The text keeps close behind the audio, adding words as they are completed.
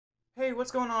Hey, what's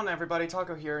going on everybody?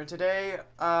 Taco here, and today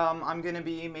I'm going to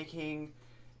be making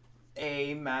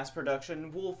a mass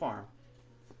production wool farm.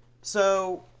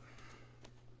 So,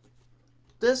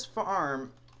 this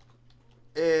farm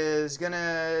is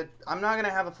I'm not gonna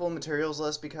have a full materials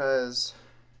list because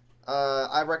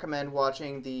I recommend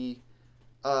watching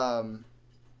um,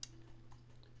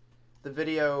 the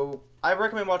video. I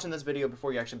recommend watching this video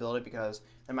before you actually build it because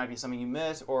there might be something you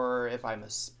miss, or if I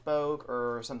misspoke,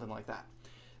 or something like that.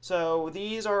 So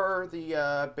these are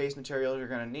the base materials you're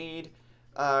going to need.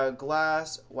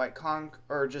 Glass, white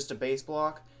or just a base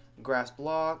block, grass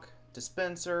block,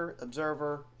 dispenser,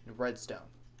 observer, and redstone.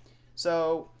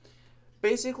 So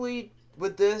basically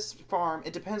with this farm,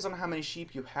 it depends on how many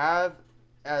sheep you have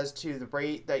as to the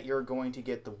rate that you're going to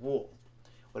get the wool.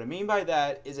 What I mean by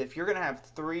that is if you're going to have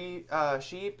 3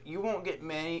 sheep, you won't get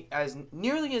nearly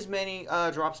as many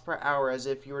drops per hour as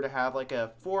if you were to have like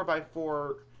a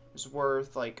 4x4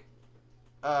 worth, like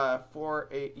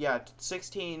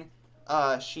 16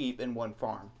 sheep in one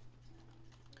farm.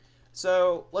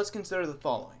 So let's consider the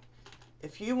following.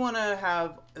 If you want to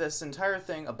have this entire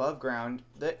thing above ground,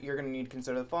 that you're going to need to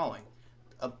consider the following: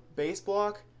 a base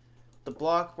block, the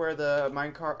block where the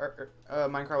minecart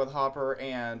with hopper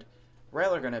and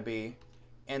rail are going to be,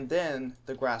 and then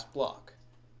the grass block.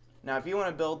 Now if you want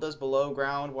to build this below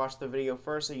ground, watch the video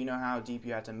first so you know how deep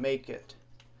you have to make it.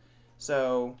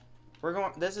 So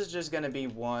this is just going to be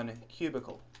one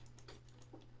cubicle.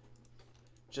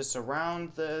 Just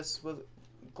surround this with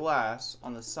glass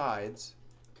on the sides.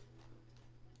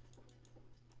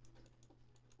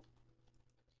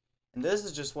 And this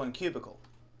is just one cubicle.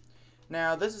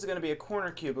 Now this is going to be a corner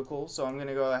cubicle, so I'm going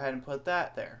to go ahead and put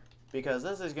that there, because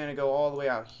this is going to go all the way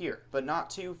out here, but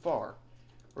not too far.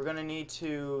 We're going to need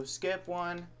to skip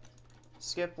one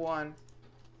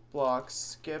block,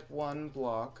 skip one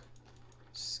block,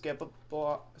 skip a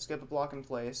block in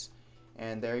place,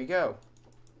 and there you go.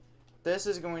 This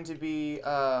is going to be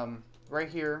right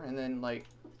here, and then like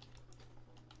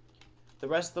the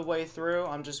rest of the way through,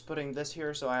 I'm just putting this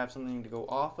here so I have something to go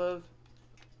off of.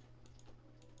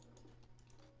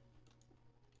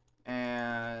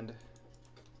 And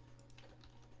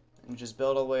just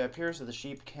build all the way up here so the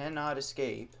sheep cannot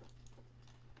escape.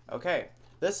 Okay,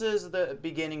 this is the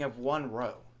beginning of one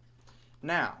row.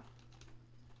 Now,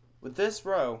 with this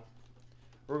row,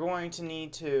 we're going to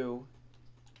need to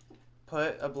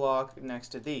put a block next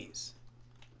to these.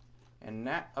 And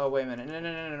now, oh wait a minute,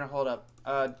 no, hold up.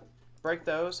 Break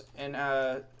those and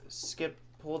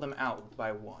pull them out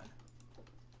by one.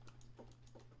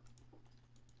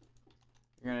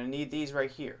 You're going to need these right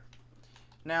here.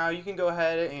 Now you can go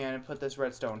ahead and put this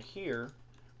redstone here,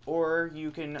 or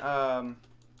you can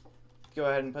go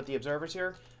ahead and put the observers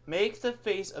here. Make the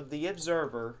face of the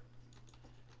observer,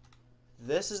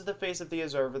 this is the face of the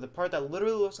observer, the part that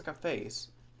literally looks like a face,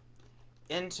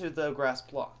 into the grass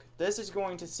block. This is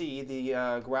going to see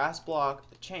the grass block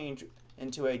change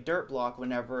into a dirt block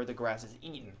whenever the grass is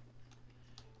eaten.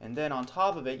 And then on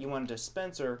top of it, you want a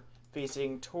dispenser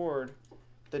facing toward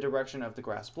the direction of the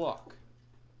grass block.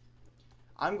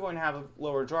 I'm going to have a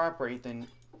lower drop rate than,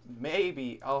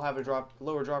 maybe I'll have a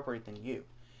lower drop rate than you.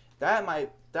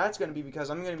 That's going to be because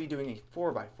I'm going to be doing a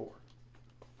 4x4.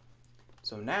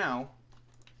 So now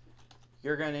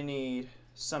you're going to need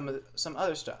some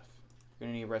other stuff. You're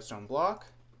going to need a redstone block.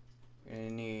 You're going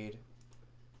to need,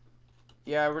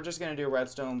 yeah, we're just going to do a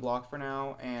redstone block for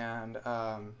now, and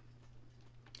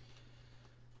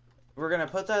we're going to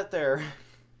put that there,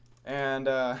 and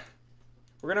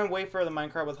we're going to wait for the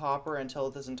minecart with hopper until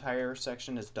this entire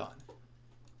section is done.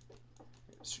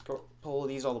 Pull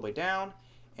these all the way down,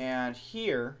 and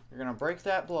here you're going to break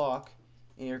that block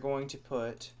and you're going to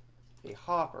put a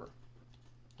hopper.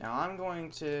 Now I'm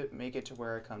going to make it to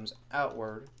where it comes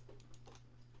outward,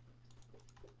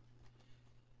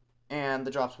 and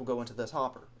the drops will go into this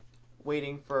hopper,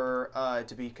 waiting for it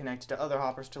to be connected to other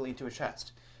hoppers to lead to a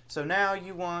chest. So now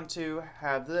you want to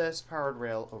have this powered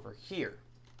rail over here.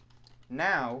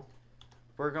 Now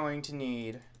we're going to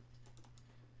need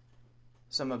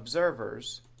some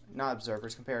observers, not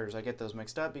observers, comparators. I get those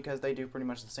mixed up because they do pretty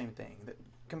much the same thing. The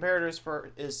comparators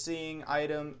is seeing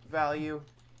item value,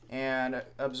 and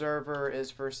observer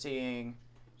is for seeing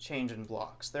change in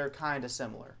blocks. They're kind of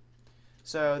similar.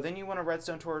 So then you want a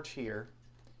redstone torch here.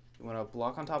 You want a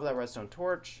block on top of that redstone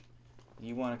torch.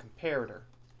 You want a comparator.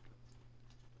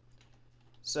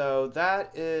 So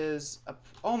that is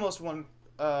almost one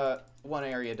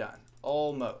area done.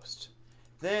 Almost.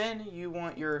 Then you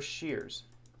want your shears.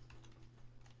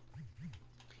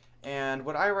 And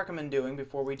what I recommend doing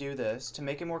before we do this, to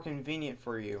make it more convenient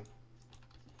for you,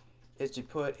 is to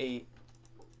put a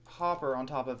hopper on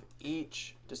top of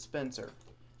each dispenser.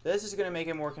 This is going to make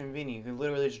it more convenient. You can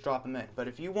literally just drop them in. But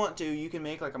if you want to, you can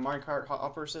make like a minecart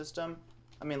hopper system.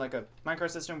 I mean like a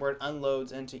minecart system where it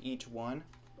unloads into each one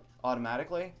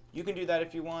automatically. You can do that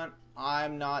if you want.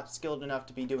 I'm not skilled enough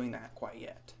to be doing that quite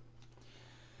yet.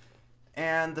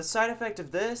 And the side effect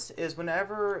of this is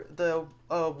whenever the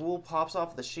wool pops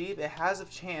off the sheep, it has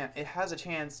a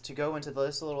chance to go into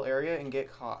this little area and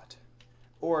get caught,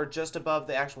 or just above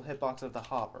the actual hitbox of the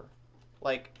hopper,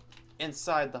 like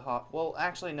inside the hop. Well,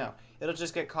 actually no, it'll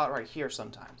just get caught right here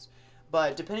sometimes.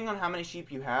 But depending on how many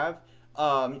sheep you have,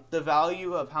 the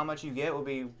value of how much you get will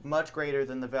be much greater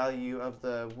than the value of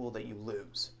the wool that you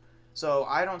lose. So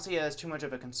I don't see it as too much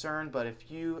of a concern, but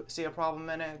if you see a problem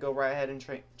in it, go right ahead and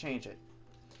change it.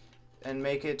 And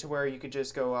make it to where you could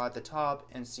just go at the top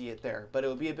and see it there. But it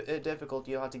will be a bit difficult.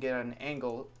 You'll have to get at an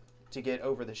angle to get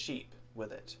over the sheep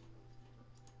with it.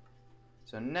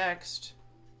 So next,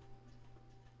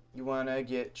 you want to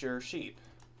get your sheep.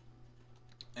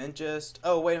 And just,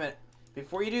 oh, wait a minute.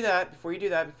 Before you do that.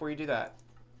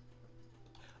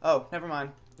 Oh, never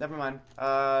mind.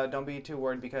 Don't be too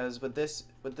worried, because with this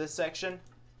section,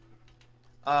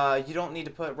 you don't need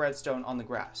to put redstone on the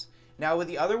grass. Now with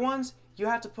the other ones, you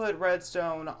have to put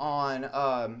redstone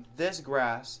on this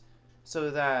grass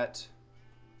so that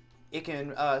it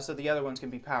can, so the other ones can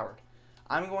be powered.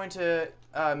 I'm going to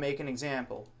make an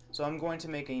example. So I'm going to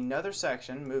make another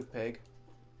section. Move, pig.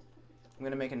 I'm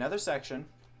going to make another section.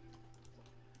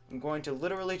 I'm going to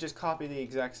literally just copy the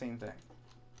exact same thing.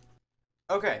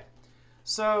 Okay,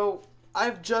 so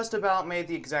I've just about made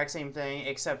the exact same thing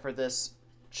except for this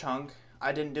chunk.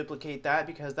 I didn't duplicate that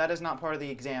because that is not part of the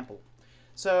example.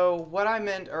 So what I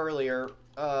meant earlier,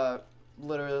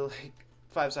 literally like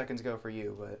 5 seconds ago for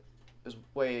you, but it was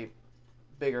way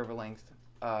bigger of a length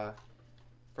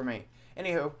for me.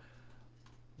 Anywho,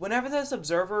 whenever this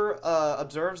observer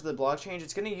observes the block change,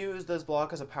 it's going to use this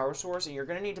block as a power source, and you're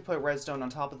going to need to put redstone on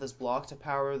top of this block to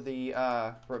power the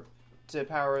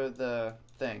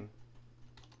thing,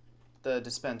 the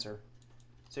dispenser.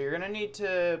 So you're going to need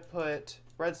to put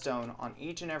redstone on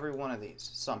each and every one of these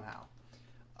somehow.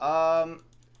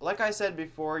 Like I said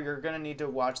before, you're going to need to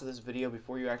watch this video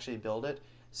before you actually build it.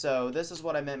 So this is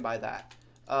what I meant by that.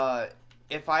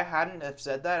 If I hadn't have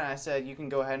said that and I said you can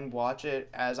go ahead and watch it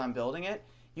as I'm building it,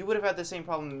 you would have had the same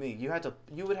problem with me. You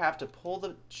would have to pull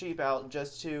the sheep out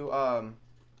just to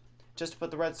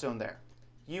put the redstone there.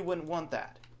 You wouldn't want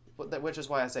that, which is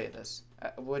why I say this.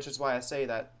 Which is why I say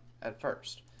that at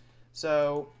first.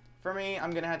 So for me,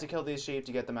 I'm gonna have to kill these sheep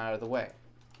to get them out of the way,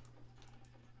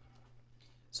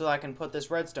 so I can put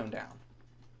this redstone down.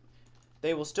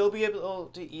 They will still be able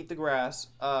to eat the grass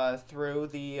through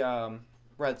the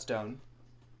redstone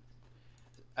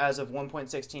as of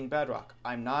 1.16 bedrock.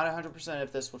 I'm not 100%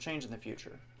 if this will change in the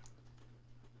future.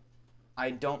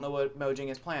 I don't know what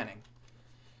Mojang is planning.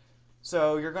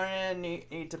 So you're going to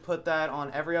need to put that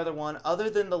on every other one other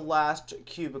than the last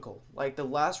cubicle. Like the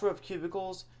last row of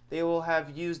cubicles, they will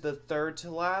have used the third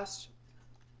to last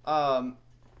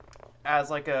as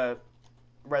like a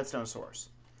redstone source.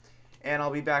 And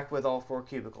I'll be back with all 4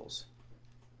 cubicles.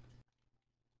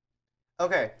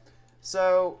 Okay,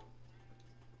 so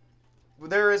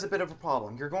there is a bit of a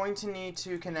problem. You're going to need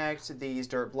to connect these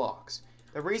dirt blocks.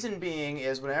 The reason being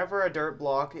is whenever a dirt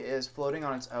block is floating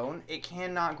on its own, it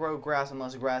cannot grow grass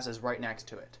unless grass is right next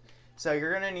to it. So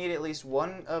you're going to need at least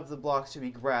one of the blocks to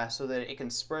be grass so that it can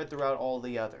spread throughout all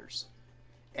the others.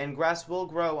 And grass will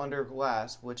grow under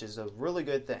glass, which is a really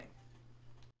good thing.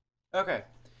 Okay,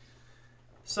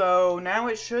 so now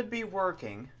it should be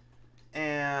working,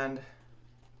 and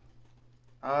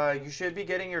you should be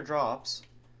getting your drops.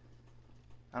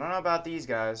 I don't know about these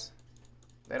guys.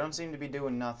 They don't seem to be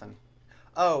doing nothing.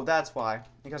 Oh, that's why.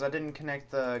 Because I didn't connect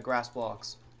the grass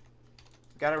blocks.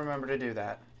 Gotta remember to do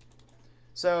that.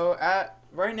 So,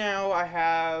 right now I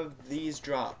have these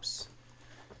drops.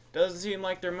 Doesn't seem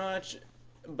like they're much,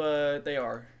 but they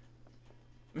are.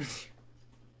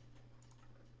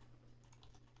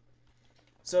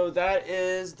 So that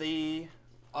is the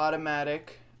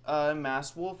automatic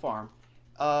mass wool farm.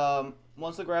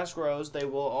 Once the grass grows, they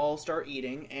will all start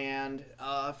eating, and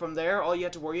from there, all you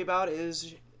have to worry about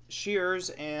is shears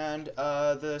and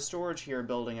the storage here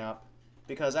building up,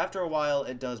 because after a while,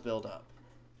 it does build up.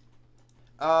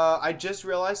 I just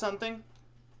realized something.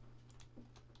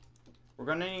 We're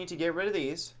going to need to get rid of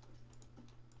these.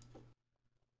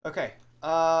 Okay,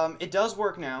 it does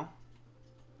work now.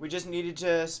 We just needed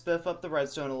to spiff up the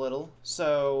redstone a little,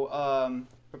 so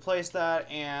replace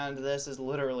that, and this is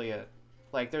literally it.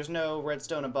 Like, there's no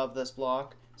redstone above this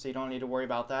block, so you don't need to worry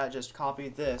about that. Just copy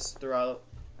this throughout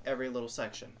every little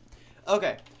section.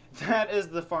 Okay, that is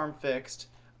the farm fixed.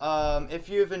 If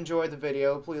you've enjoyed the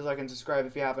video, please like and subscribe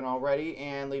if you haven't already,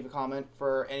 and leave a comment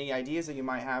for any ideas that you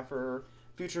might have for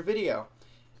future video.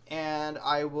 And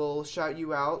I will shout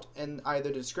you out in either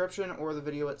the description or the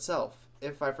video itself.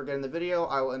 If I forget in the video,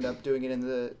 I will end up doing it in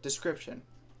the description.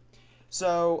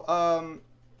 So,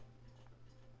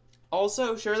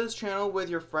 also share this channel with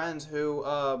your friends who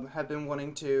have been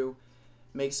wanting to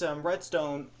make some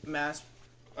redstone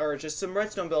or just some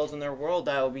redstone builds in their world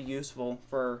that will be useful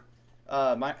for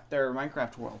their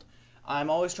Minecraft world. I'm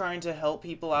always trying to help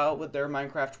people out with their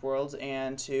Minecraft worlds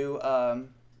and to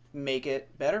make it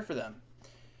better for them.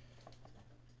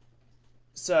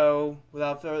 So,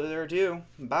 without further ado,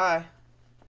 bye.